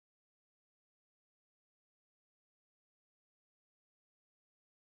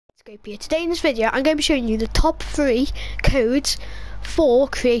SHAREfactory here. Today in this video I'm going to be showing you the top 3 codes for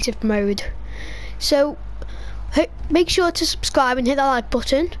creative mode. So make sure to subscribe and hit that like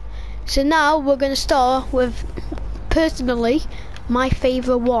button. So now we're going to start with, personally, my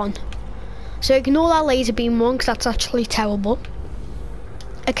favourite one. So ignore that laser beam one because that's actually terrible.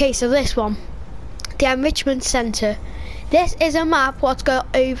 Okay, so this one, the Enrichment Centre. This is a map what's got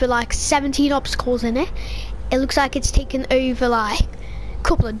over like 17 obstacles in it. It looks like it's taken over like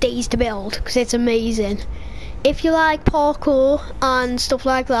couple of days to build because it's amazing. If you like parkour and stuff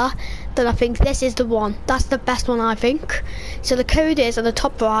like that, then I think this is the one. That's the best one, I think. So the code is at the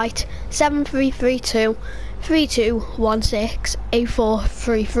top right, 7332 3216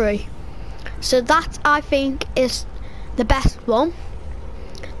 8433. So that, I think, is the best one.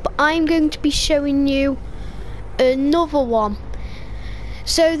 But I'm going to be showing you another one.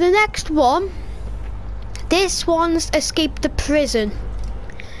 So the next one, this one's Escape the Prison.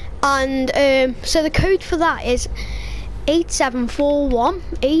 And so the code for that is 8741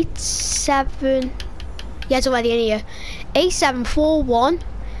 yeah, it's already in here, 8741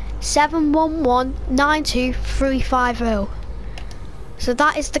 711 92350. So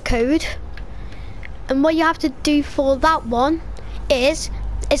that is the code, and what you have to do for that one is,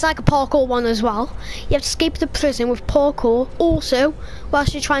 it's like a parkour one as well. You have to escape the prison with parkour. Also,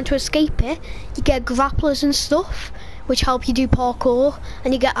 whilst you're trying to escape it, you get grapplers and stuff which help you do parkour,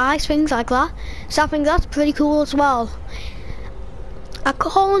 and you get ice things like that. So I think that's pretty cool as well. I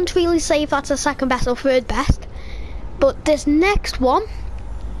can't really say if that's the second best or third best, but this next one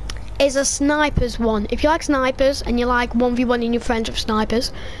is a snipers one. If you like snipers and you like 1v1 your friends with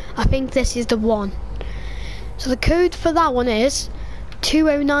snipers, I think this is the one. So the code for that one is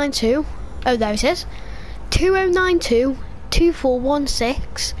 2092, oh there it is, 2092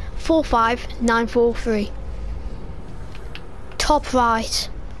 2416 45943. Top right.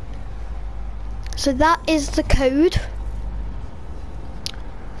 So that is the code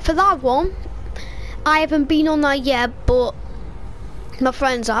for that one. I haven't been on that yet, but my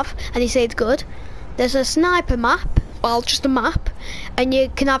friends have, and they say it's good. There's a sniper map, well, just a map, and you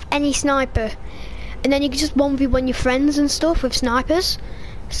can have any sniper, and then you can just 1v1 your friends and stuff with snipers.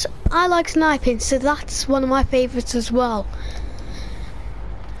 So I like sniping, so that's one of my favourites as well.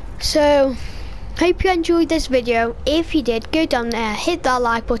 So hope you enjoyed this video. If you did, go down there, hit that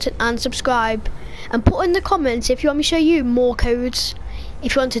like button and subscribe, and put in the comments if you want me to show you more codes,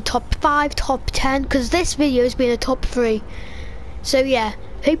 if you want a top 5, top 10, because this video has been a top 3. So yeah,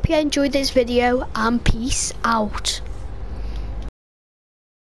 hope you enjoyed this video, and peace out.